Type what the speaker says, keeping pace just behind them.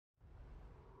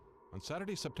On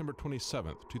Saturday, September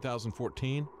 27,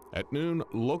 2014, at noon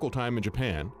local time in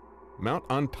Japan, Mount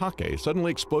Ontake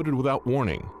suddenly exploded without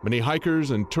warning. Many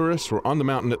hikers and tourists were on the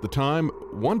mountain at the time.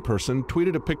 One person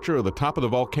tweeted a picture of the top of the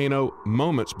volcano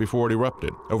moments before it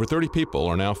erupted. Over 30 people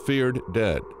are now feared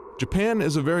dead. Japan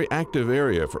is a very active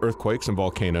area for earthquakes and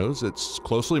volcanoes. It's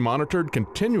closely monitored,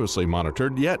 continuously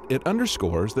monitored, yet it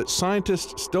underscores that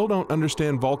scientists still don't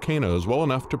understand volcanoes well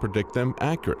enough to predict them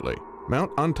accurately.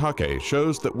 Mount Ontake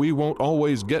shows that we won't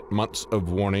always get months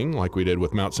of warning like we did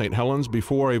with Mount St. Helens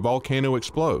before a volcano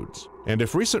explodes. And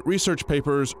if recent research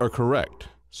papers are correct,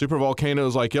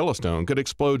 supervolcanoes like Yellowstone could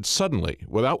explode suddenly,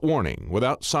 without warning,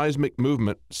 without seismic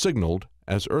movement signaled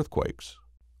as earthquakes.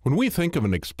 When we think of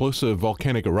an explosive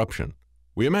volcanic eruption,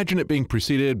 we imagine it being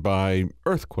preceded by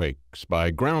earthquakes,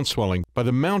 by ground swelling, by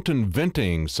the mountain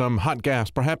venting some hot gas,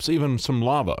 perhaps even some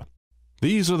lava.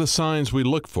 These are the signs we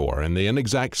look for in the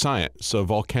inexact science of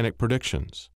volcanic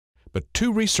predictions. But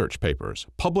two research papers,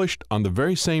 published on the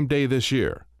very same day this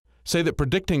year, say that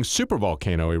predicting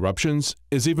supervolcano eruptions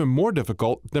is even more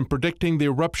difficult than predicting the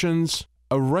eruptions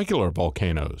of regular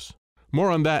volcanoes. More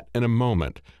on that in a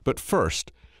moment, but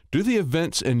first, do the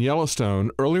events in Yellowstone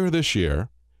earlier this year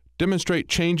demonstrate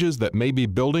changes that may be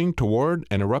building toward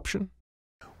an eruption?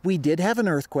 We did have an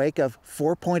earthquake of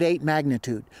 4.8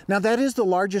 magnitude. Now that is the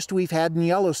largest we've had in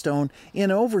Yellowstone in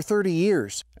over 30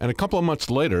 years. And a couple of months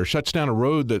later shuts down a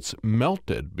road that's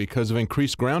melted because of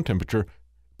increased ground temperature.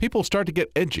 People start to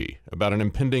get edgy about an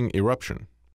impending eruption.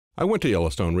 I went to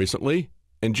Yellowstone recently,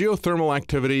 and geothermal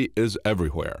activity is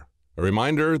everywhere. A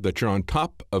reminder that you're on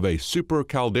top of a super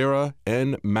caldera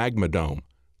and magma dome,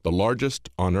 the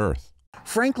largest on Earth.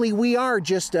 Frankly, we are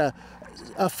just a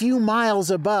few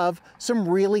miles above some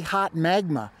really hot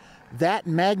magma. That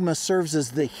magma serves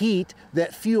as the heat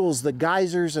that fuels the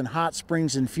geysers and hot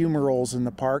springs and fumaroles in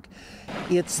the park.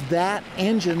 It's that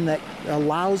engine that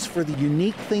allows for the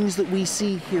unique things that we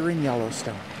see here in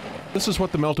Yellowstone. This is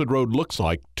what the melted road looks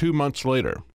like 2 months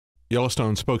later.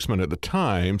 Yellowstone spokesman at the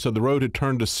time said the road had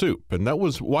turned to soup, and that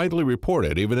was widely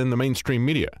reported, even in the mainstream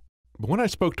media. But when I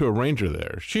spoke to a ranger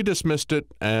there, she dismissed it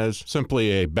as simply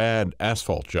a bad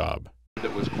asphalt job.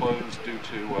 That was closed due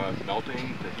to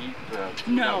melting, the heat?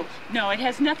 No, it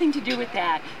has nothing to do with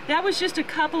that. That was just a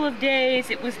couple of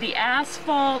days. It was the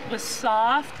asphalt was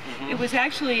soft. It was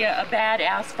actually a bad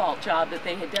asphalt job that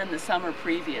they had done the summer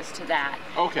previous to that.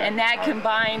 Okay. And that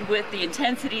combined with the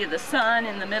intensity of the sun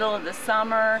in the middle of the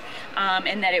summer,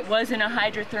 and that it was in a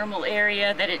hydrothermal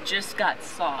area, that it just got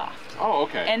soft. Oh,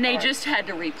 okay. And they just had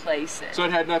to replace it. So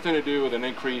it had nothing to do with an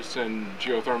increase in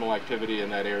geothermal activity in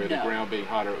that area, the ground being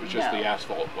hotter, it was just the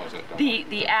asphalt, wasn't it?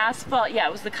 The asphalt, yeah,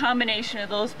 it was the combination of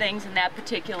those things in that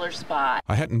particular spot.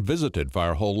 I hadn't visited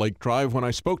Firehole Lake Drive when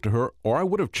I spoke to her, or I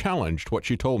would have challenged what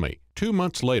she told me. 2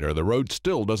 months later, the road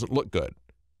still doesn't look good.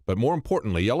 But more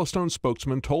importantly, Yellowstone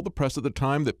spokesman told the press at the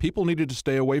time that people needed to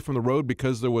stay away from the road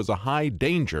because there was a high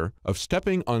danger of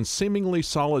stepping on seemingly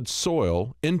solid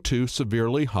soil into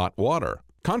severely hot water.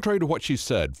 Contrary to what she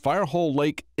said, Firehole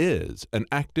Lake is an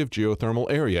active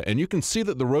geothermal area, and you can see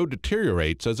that the road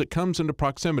deteriorates as it comes into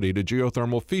proximity to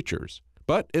geothermal features.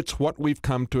 But it's what we've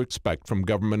come to expect from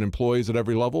government employees at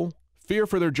every level: fear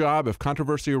for their job if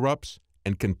controversy erupts,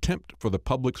 and contempt for the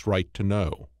public's right to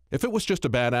know. If it was just a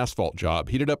bad asphalt job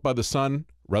heated up by the sun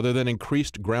rather than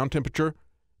increased ground temperature,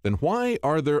 then why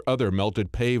are there other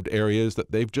melted paved areas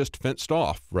that they've just fenced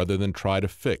off rather than try to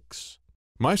fix?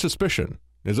 My suspicion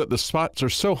is that the spots are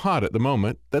so hot at the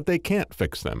moment that they can't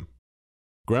fix them.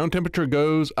 Ground temperature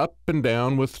goes up and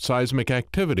down with seismic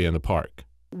activity in the park.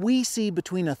 We see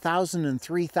between 1,000 and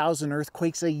 3,000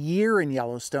 earthquakes a year in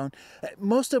Yellowstone.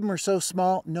 Most of them are so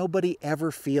small, nobody ever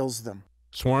feels them.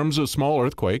 Swarms of small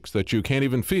earthquakes that you can't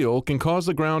even feel can cause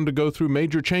the ground to go through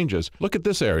major changes. Look at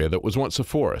this area that was once a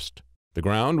forest. The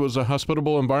ground was a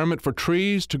hospitable environment for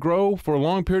trees to grow for a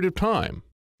long period of time.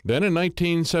 Then in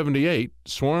 1978,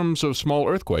 swarms of small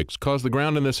earthquakes caused the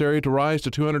ground in this area to rise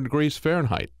to 200 degrees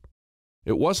Fahrenheit.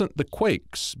 It wasn't the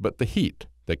quakes, but the heat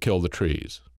that killed the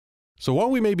trees. So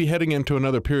while we may be heading into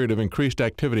another period of increased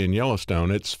activity in Yellowstone,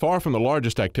 it's far from the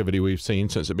largest activity we've seen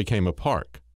since it became a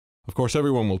park. Of course,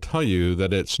 everyone will tell you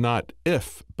that it's not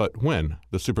if, but when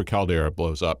the super caldera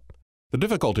blows up. The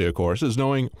difficulty, of course, is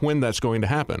knowing when that's going to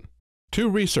happen. Two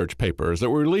research papers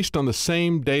that were released on the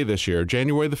same day this year,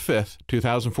 January the 5th,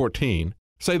 2014,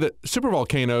 say that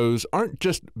supervolcanoes aren't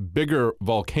just bigger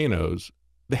volcanoes,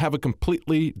 they have a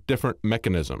completely different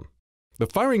mechanism. The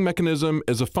firing mechanism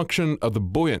is a function of the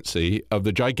buoyancy of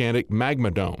the gigantic magma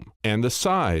dome and the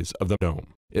size of the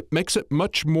dome. It makes it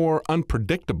much more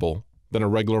unpredictable than a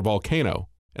regular volcano,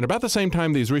 And about the same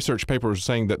time these research papers were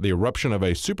saying that the eruption of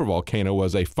a supervolcano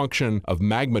was a function of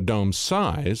magma dome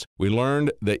size, we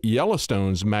learned that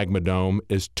Yellowstone's magma dome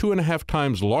is 2.5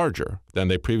 times larger than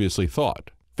they previously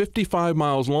thought. 55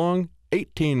 miles long,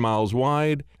 18 miles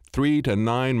wide, 3 to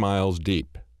 9 miles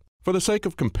deep. For the sake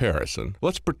of comparison,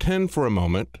 let's pretend for a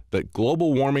moment that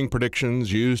global warming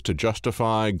predictions used to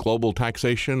justify global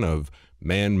taxation of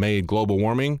man-made global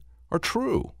warming are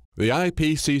true. The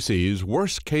IPCC's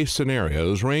worst-case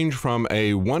scenarios range from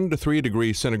a 1 to 3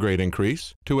 degree centigrade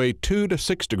increase to a 2 to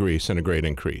 6 degree centigrade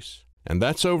increase, and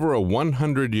that's over a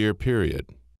 100-year period.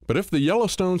 But if the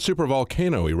Yellowstone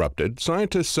supervolcano erupted,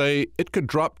 scientists say it could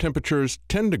drop temperatures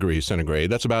 10 degrees centigrade,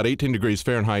 that's about 18 degrees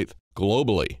Fahrenheit,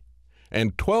 globally,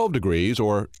 and 12 degrees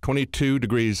or 22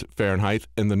 degrees Fahrenheit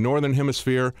in the northern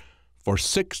hemisphere for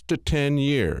 6 to 10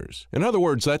 years. In other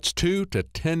words, that's 2 to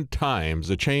 10 times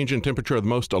the change in temperature of the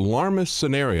most alarmist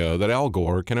scenario that Al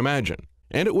Gore can imagine.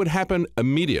 And it would happen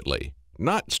immediately,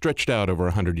 not stretched out over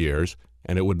 100 years,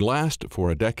 and it would last for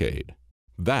a decade.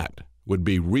 That would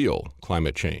be real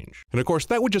climate change. And of course,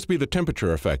 that would just be the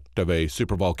temperature effect of a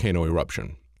supervolcano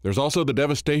eruption. There's also the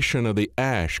devastation of the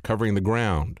ash covering the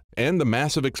ground and the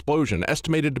massive explosion,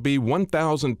 estimated to be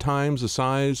 1,000 times the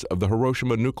size of the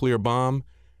Hiroshima nuclear bomb,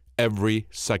 every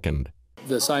second.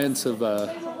 The science of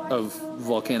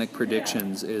volcanic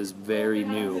predictions is very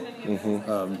new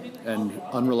and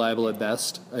unreliable at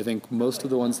best. I think most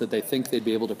of the ones that they think they'd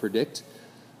be able to predict,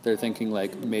 they're thinking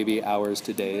like maybe hours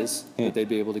to days that they'd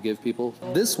be able to give people.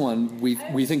 This one, we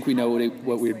think we know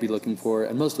what we'd be looking for,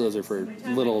 and most of those are for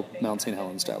little Mount St.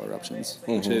 Helens style eruptions,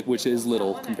 which is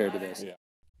little compared to this. Yeah.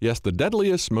 Yes, the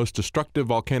deadliest, most destructive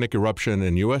volcanic eruption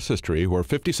in U.S. history, where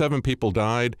 57 people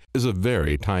died, is a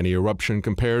very tiny eruption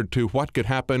compared to what could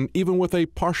happen even with a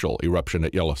partial eruption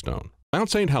at Yellowstone.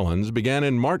 Mount St. Helens began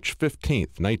in March 15,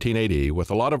 1980, with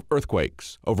a lot of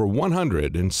earthquakes, over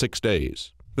 100 in 6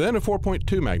 days. Then a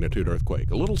 4.2 magnitude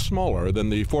earthquake, a little smaller than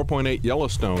the 4.8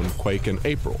 Yellowstone quake in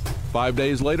April. 5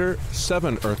 days later,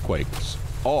 7 earthquakes,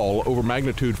 all over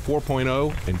magnitude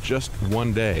 4.0 in just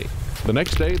 1 day. The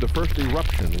next day, the first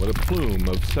eruption with a plume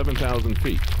of 7,000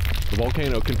 feet. The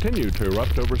volcano continued to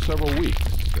erupt over several weeks,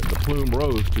 and the plume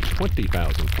rose to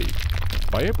 20,000 feet.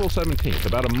 By April 17th,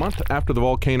 about a month after the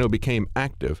volcano became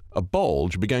active, a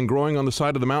bulge began growing on the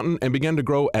side of the mountain and began to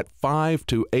grow at 5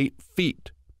 to 8 feet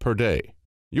per day.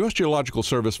 U.S. Geological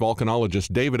Service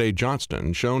volcanologist David A.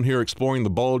 Johnston, shown here exploring the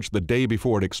bulge the day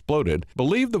before it exploded,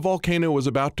 believed the volcano was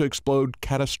about to explode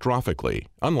catastrophically,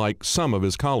 unlike some of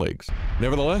his colleagues.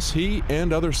 Nevertheless, he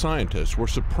and other scientists were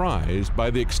surprised by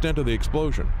the extent of the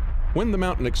explosion. When the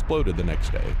mountain exploded the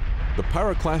next day, the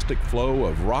pyroclastic flow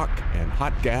of rock and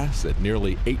hot gas at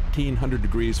nearly 1,800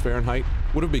 degrees Fahrenheit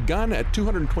would have begun at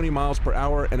 220 miles per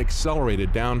hour and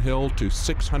accelerated downhill to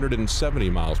 670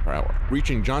 miles per hour,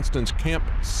 reaching Johnston's camp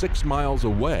 6 miles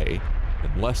away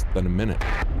in less than a minute.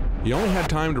 He only had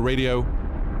time to radio,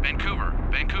 "Vancouver,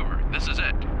 Vancouver, this is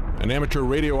it." An amateur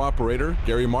radio operator,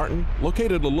 Gary Martin,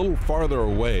 located a little farther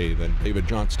away than David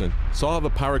Johnston, saw the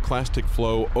pyroclastic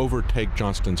flow overtake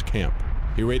Johnston's camp.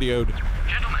 He radioed,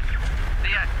 "Gentlemen,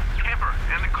 the camper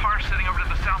and the car sitting over to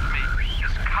the south of me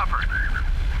is covered.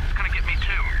 It's gonna get me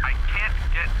too. I can't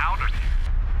get out of here."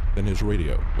 Then his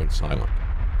radio went silent.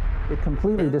 It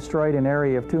completely destroyed an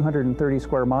area of 230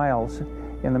 square miles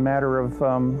in the matter of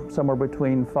somewhere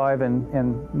between 5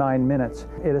 and 9 minutes.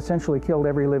 It essentially killed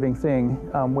every living thing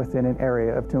within an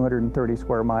area of 230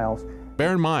 square miles.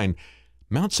 Bear in mind,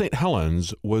 Mount St.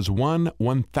 Helens was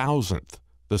 1/1000th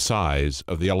the size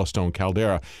of the Yellowstone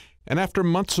caldera, and after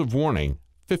months of warning,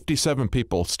 57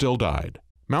 people still died.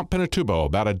 Mount Pinatubo,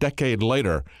 about a decade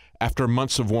later, after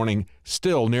months of warning,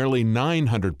 still nearly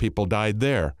 900 people died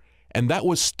there, and that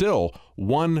was still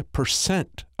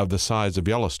 1% of the size of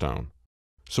Yellowstone.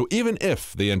 So even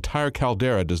if the entire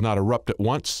caldera does not erupt at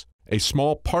once, a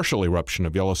small partial eruption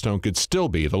of Yellowstone could still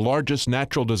be the largest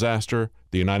natural disaster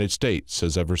the United States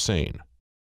has ever seen.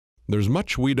 There's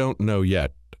much we don't know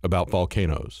yet about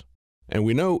volcanoes, and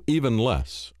we know even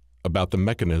less about the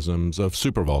mechanisms of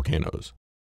supervolcanoes.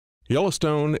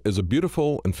 Yellowstone is a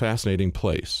beautiful and fascinating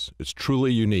place. It's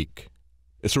truly unique.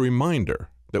 It's a reminder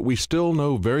that we still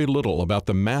know very little about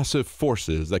the massive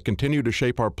forces that continue to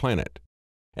shape our planet.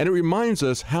 And it reminds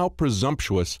us how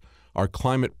presumptuous our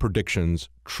climate predictions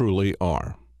truly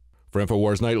are. For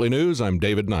InfoWars Nightly News, I'm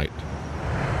David Knight.